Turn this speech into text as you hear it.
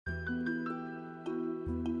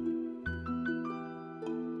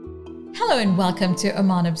Hello and welcome to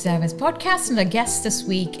Oman Observer's podcast, and our guest this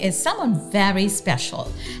week is someone very special.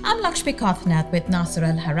 I'm Lakshmi Kauthnath with Nasser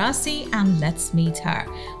Al-Harasi, and let's meet her.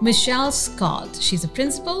 Michelle Scott. She's a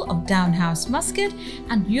principal of Down House Muscat,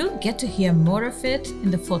 and you'll get to hear more of it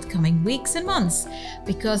in the forthcoming weeks and months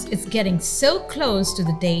because it's getting so close to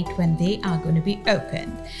the date when they are going to be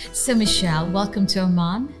opened. So Michelle, welcome to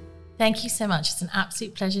Oman. Thank you so much. It's an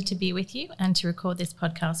absolute pleasure to be with you and to record this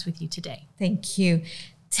podcast with you today. Thank you.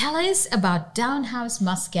 Tell us about Down House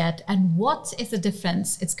Muscat and what is the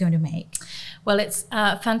difference it's going to make? Well, it's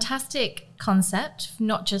a fantastic concept,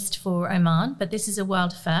 not just for Oman, but this is a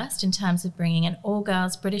world first in terms of bringing an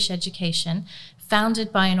all-girls British education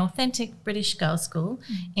founded by an authentic British girls' school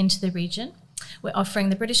into the region. We're offering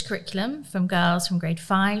the British curriculum from girls from grade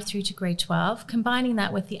 5 through to grade 12, combining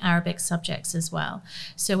that with the Arabic subjects as well.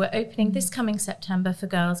 So we're opening this coming September for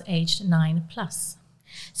girls aged 9+.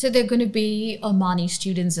 So they're going to be Omani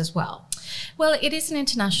students as well? Well, it is an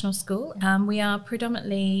international school. We are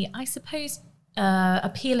predominantly, I suppose,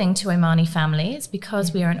 appealing to Omani families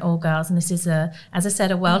because we are an all-girls, and this is, as I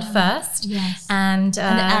said, a world first. Yes. And the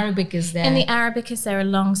Arabic is there. And the Arabic is there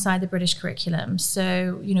alongside the British curriculum.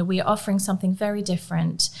 So, we are offering something very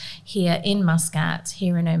different here in Muscat,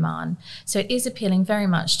 here in Oman. So it is appealing very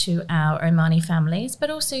much to our Omani families, but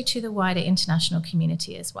also to the wider international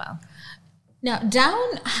community as well. Now,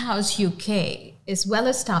 Down House UK is well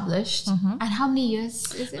established. And how many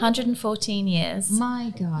years is it? 114 years.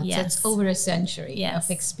 My God, Yes. that's over a century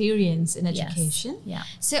of experience in education. Yeah.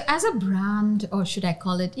 So as a brand, or should I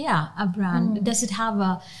call it, a brand, does it have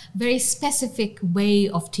a very specific way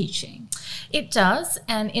of teaching? It does,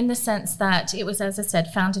 and in the sense that it was, as I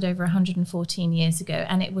said, founded over 114 years ago,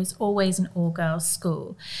 and it was always an all-girls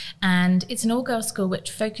school. And it's an all-girls school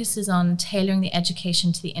which focuses on tailoring the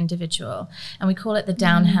education to the individual, and we call it the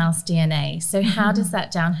Down House DNA. So how does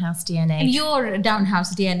that Down House DNA... And you're Down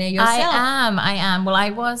House DNA yourself. I am. Well, I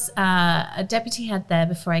was a deputy head there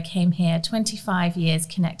before I came here, 25 years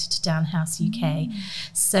connected to Down House UK.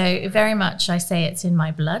 So very much I say it's in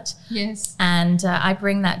my blood. Yes. And I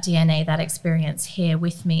bring that DNA, that experience here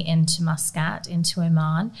with me into Muscat, into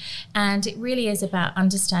Oman. And it really is about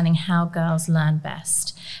understanding how girls learn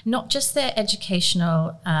best. Not just their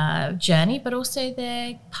educational journey, but also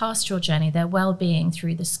their pastoral journey, their well-being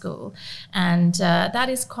through the school. And that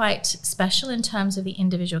is quite special in terms of the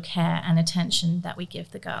individual care and attention that we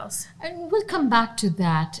give the girls. And we'll come back to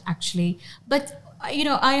that, actually. But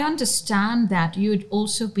I understand that you would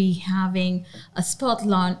also be having a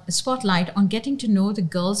spotlight on getting to know the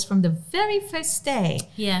girls from the very first day.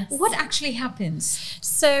 Yes. What actually happens?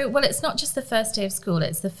 So, well, it's not just the first day of school,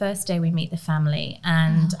 it's the first day we meet the family.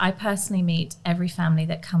 And I personally meet every family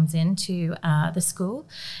that comes into the school.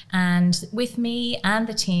 And with me and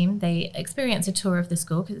the team, they experience a tour of the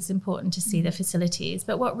school because it's important to see the facilities.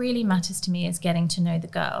 But what really matters to me is getting to know the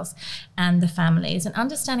girls and the families and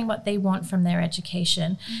understanding what they want from their education.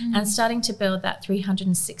 And starting to build that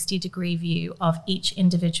 360-degree view of each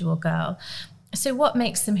individual girl. So what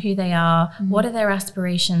makes them who they are? What are their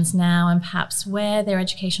aspirations now, and perhaps where their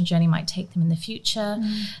educational journey might take them in the future?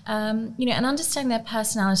 And understanding their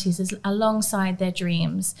personalities alongside their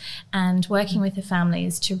dreams, and working with the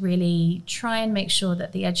families to really try and make sure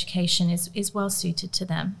that the education is well suited to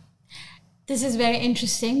them. This is very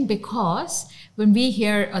interesting because when we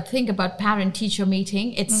hear or think about parent-teacher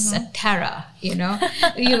meeting, it's a terror,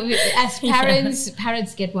 as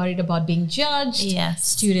parents get worried about being judged. Yes.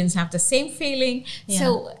 Students have the same feeling. Yeah.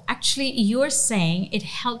 So actually you're saying it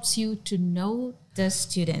helps you to know the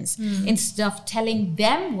students instead of telling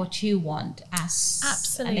them what you want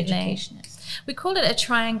as an educationist. We call it a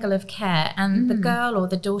triangle of care, and the girl or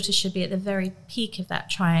the daughter should be at the very peak of that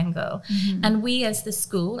triangle. And we as the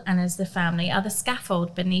school and as the family are the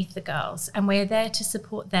scaffold beneath the girls, and we're there to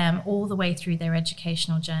support them all the way through their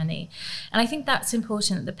educational journey. And I think that's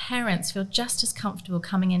important, that the parents feel just as comfortable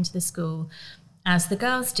coming into the school as the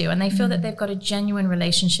girls do, and they feel that they've got a genuine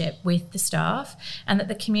relationship with the staff, and that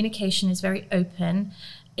the communication is very open,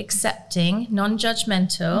 accepting,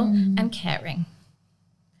 non-judgmental, and caring.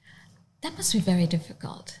 That must be very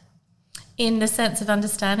difficult. In the sense of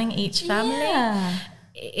understanding each family? Yeah.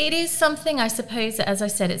 It is something, I suppose, as I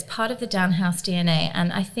said, it's part of the Down House DNA.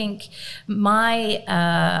 And I think my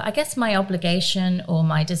obligation or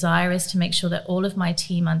my desire is to make sure that all of my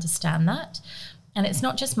team understand that. And it's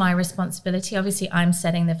not just my responsibility. Obviously, I'm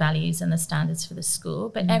setting the values and the standards for the school,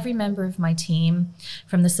 but every member of my team,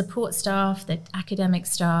 from the support staff, the academic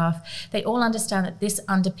staff, they all understand that this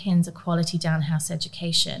underpins a quality Down-House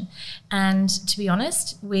education. And to be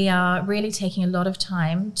honest, we are really taking a lot of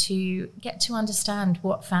time to get to understand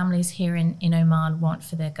what families here in Oman want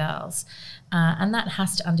for their girls. And that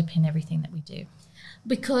has to underpin everything that we do.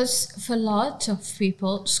 Because for a lot of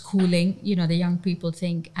people, schooling, the young people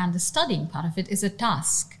think, and the studying part of it is a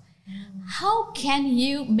task. How can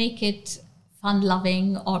you make it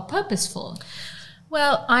fun-loving or purposeful?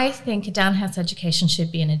 Well, I think a Down-House education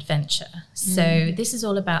should be an adventure. So this is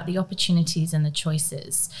all about the opportunities and the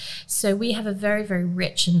choices. So we have a very, very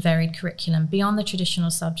rich and varied curriculum beyond the traditional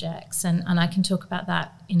subjects. And I can talk about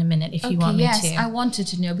that in a minute if you want me to. Yes, I wanted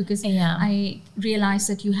to know because I realized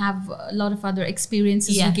that you have a lot of other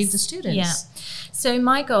experiences you give the students. Yeah. So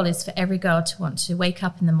my goal is for every girl to want to wake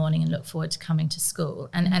up in the morning and look forward to coming to school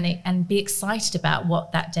and be excited about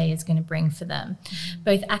what that day is going to bring for them,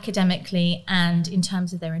 both academically and in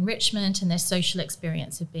terms of their enrichment and their social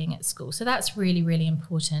experience of being at school. So that's really, really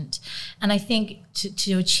important. And I think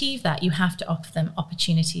to achieve that, you have to offer them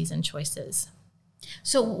opportunities and choices.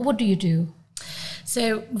 So what do you do?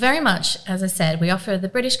 So very much, as I said, we offer the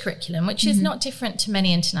British curriculum, which is not different to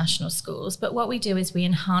many international schools. But what we do is we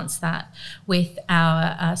enhance that with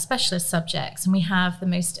our specialist subjects. And we have the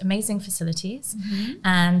most amazing facilities.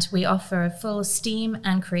 And we offer a full STEAM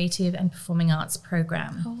and creative and performing arts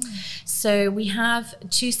program. So we have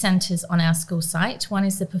 2 centres on our school site. One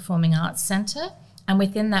is the Performing Arts Centre. And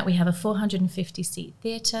within that, we have a 450-seat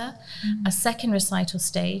theatre, a second recital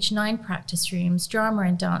stage, 9 practice rooms, drama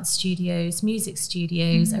and dance studios, music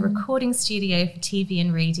studios, a recording studio for TV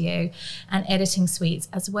and radio, and editing suites,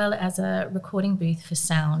 as well as a recording booth for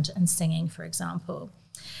sound and singing, for example.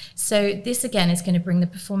 So this, again, is going to bring the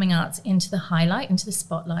performing arts into the highlight, into the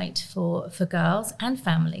spotlight for girls and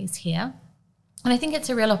families here. And I think it's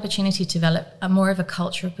a real opportunity to develop more of a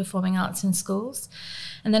culture of performing arts in schools.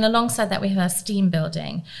 And then alongside that, we have our STEAM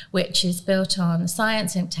building, which is built on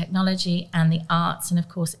science and technology and the arts and, of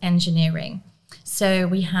course, engineering. So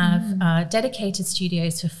we have dedicated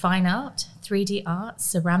studios for fine art, 3D art,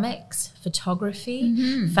 ceramics,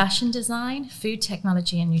 photography, fashion design, food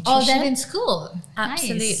technology and nutrition. All that in school?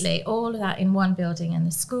 Absolutely. Nice. All of that in one building in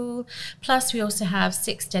the school. Plus, we also have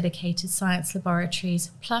 6 dedicated science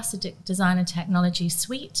laboratories, plus a design and technology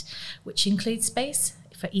suite, which includes space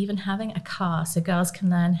for even having a car, so girls can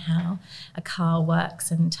learn how a car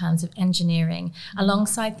works in terms of engineering,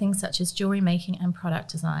 alongside things such as jewelry making and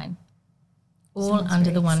product design, all Sounds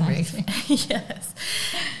under the one exciting. roof. Yes.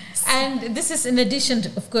 And this is in addition,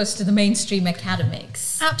 of course, to the mainstream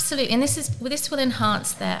academics. Absolutely, and this will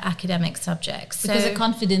enhance their academic subjects. Because the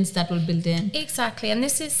confidence that will build in. Exactly, and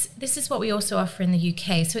this is what we also offer in the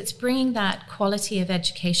UK. So it's bringing that quality of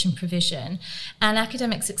education provision, and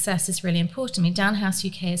academic success is really important. I mean, Down-House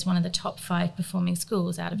UK is one of the top 5 performing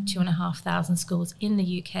schools out of 2,500 schools in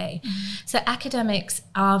the UK. So academics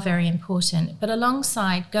are very important, but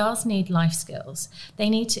alongside, girls need life skills. They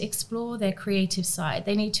need to explore their creative side.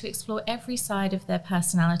 They need to explore every side of their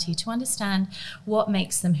personality to understand what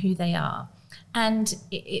makes them who they are. And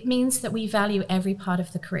it means that we value every part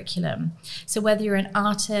of the curriculum. So whether you're an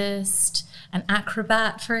artist, an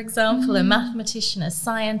acrobat, for example, a mathematician, a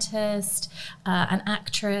scientist, an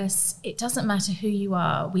actress, it doesn't matter who you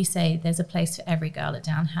are. We say there's a place for every girl at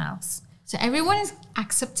Down-House. So everyone is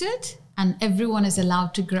accepted and everyone is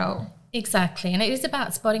allowed to grow. Exactly, and it is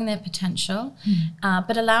about spotting their potential,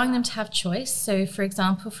 but allowing them to have choice. So, for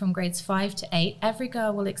example, from grades 5 to 8, every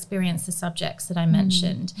girl will experience the subjects that I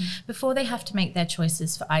mentioned before they have to make their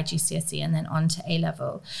choices for IGCSE and then on to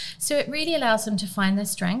A-level. So it really allows them to find their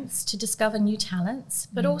strengths, to discover new talents,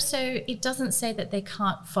 but also it doesn't say that they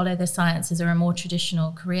can't follow their sciences or a more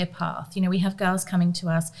traditional career path. You know, we have girls coming to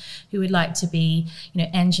us who would like to be,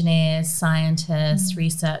 engineers, scientists,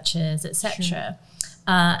 researchers, etc. Sure.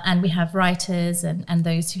 And we have writers and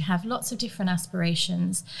those who have lots of different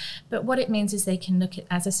aspirations. But what it means is they can look at,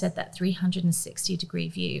 as I said, that 360-degree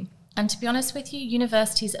view. And to be honest with you,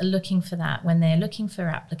 universities are looking for that when they're looking for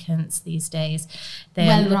applicants these days.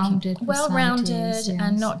 They're well-rounded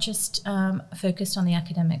and not just focused on the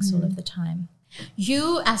academics all of the time.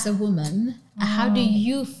 You as a woman, how do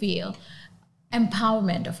you feel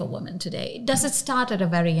empowerment of a woman today? Does it start at a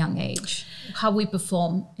very young age, how we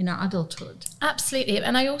perform in our adulthood? Absolutely.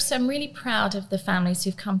 And I also am really proud of the families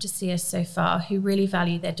who've come to see us so far who really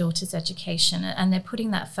value their daughter's education and they're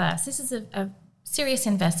putting that first. This is a serious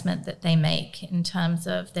investment that they make in terms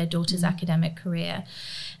of their daughter's academic career.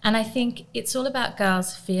 And I think it's all about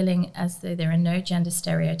girls feeling as though there are no gender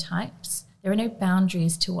stereotypes, There are no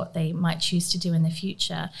boundaries to what they might choose to do in the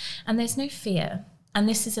future. And there's no fear. And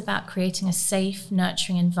this is about creating a safe,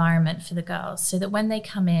 nurturing environment for the girls so that when they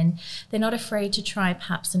come in, they're not afraid to try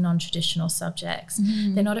perhaps the non-traditional subjects.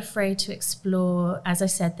 They're not afraid to explore, as I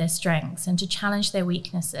said, their strengths and to challenge their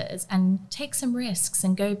weaknesses and take some risks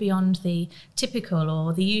and go beyond the typical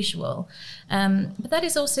or the usual. But that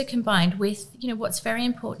is also combined with, what's very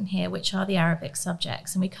important here, which are the Arabic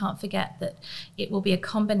subjects. And we can't forget that it will be a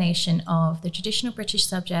combination of the traditional British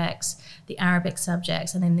subjects, the Arabic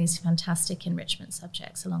subjects, and then these fantastic enrichment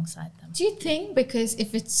subjects alongside them. Do you think, because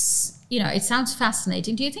if it's, it sounds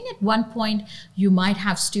fascinating, do you think at one point you might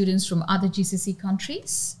have students from other GCC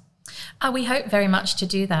countries? We hope very much to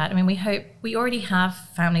do that. I mean, we already have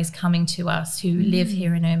families coming to us who live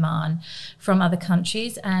here in Oman from other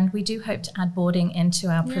countries, and we do hope to add boarding into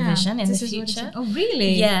our provision in the future. Oh,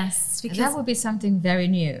 really? Yes. Because that would be something very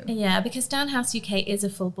new. Yeah, because Down House UK is a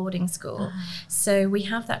full boarding school. So we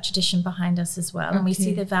have that tradition behind us as well, and we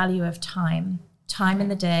see the value of time in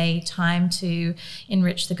the day, time to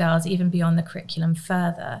enrich the girls even beyond the curriculum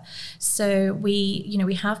further. So we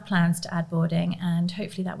have plans to add boarding, and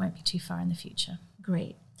hopefully that won't be too far in the future.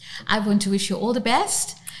 Great. I want to wish you all the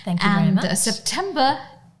best. Thank you very much. September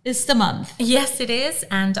is the month. Yes, it is.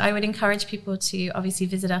 And I would encourage people to obviously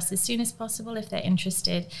visit us as soon as possible if they're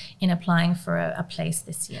interested in applying for a place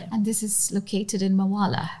this year. And this is located in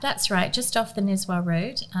Mawala. That's right, just off the Nizwa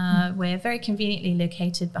Road. We're very conveniently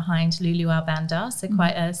located behind Lulu Al Bandar, so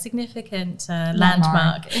quite a significant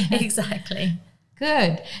landmark. Exactly.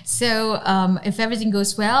 Good. So if everything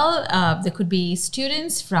goes well, there could be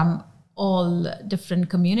students from all different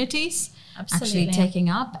communities actually taking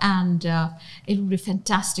up, and it would be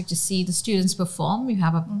fantastic to see the students perform. You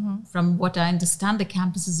have from what I understand, the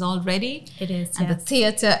campus is all ready. It is, and the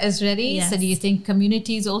theatre is ready. Yes. So do you think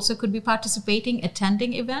communities also could be participating,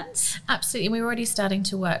 attending events? Absolutely. We're already starting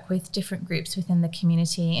to work with different groups within the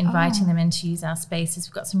community, inviting them in to use our spaces.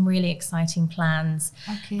 We've got some really exciting plans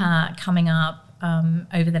coming up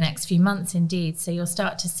over the next few months indeed. So you'll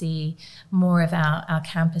start to see more of our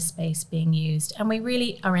campus space being used. And we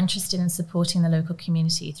really are interested in supporting the local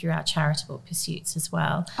community through our charitable pursuits as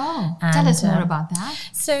well. Tell us more about that.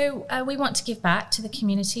 So we want to give back to the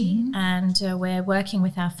community, and we're working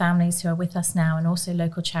with our families who are with us now and also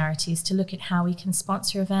local charities to look at how we can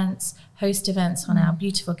sponsor events, host events on our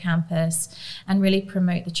beautiful campus, and really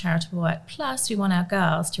promote the charitable work. Plus, we want our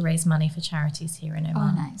girls to raise money for charities here in Oman.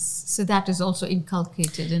 Oh, nice. So that is also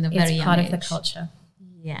inculcated in a very young age. It's part of the culture.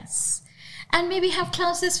 Yes. And maybe have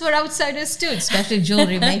classes for outsiders too, especially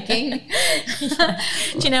jewelry making.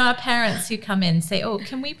 Do our parents who come in say,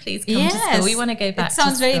 can we please come to school? We want to go back to school. It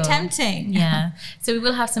sounds very tempting. Yeah. So we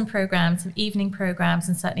will have some programs, some evening programs,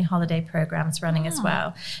 and certainly holiday programs running as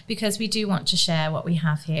well, because we do want to share what we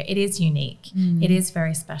have here. It is unique. It is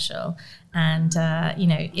very special. And,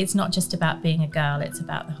 it's not just about being a girl, it's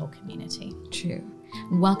about the whole community. True.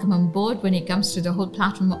 Welcome on board when it comes to the whole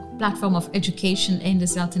platform of education in the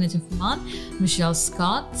Sultanate of Oman. Michelle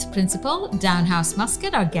Scott, Principal, Down House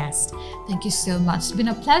Muscat, our guest. Thank you so much. It's been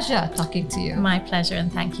a pleasure talking to you. My pleasure, and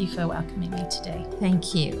thank you for welcoming me today.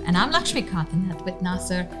 Thank you. And I'm Lakshmi Kathanat with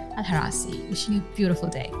Nasser Al Harasi. Wishing you a beautiful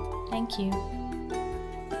day. Thank you.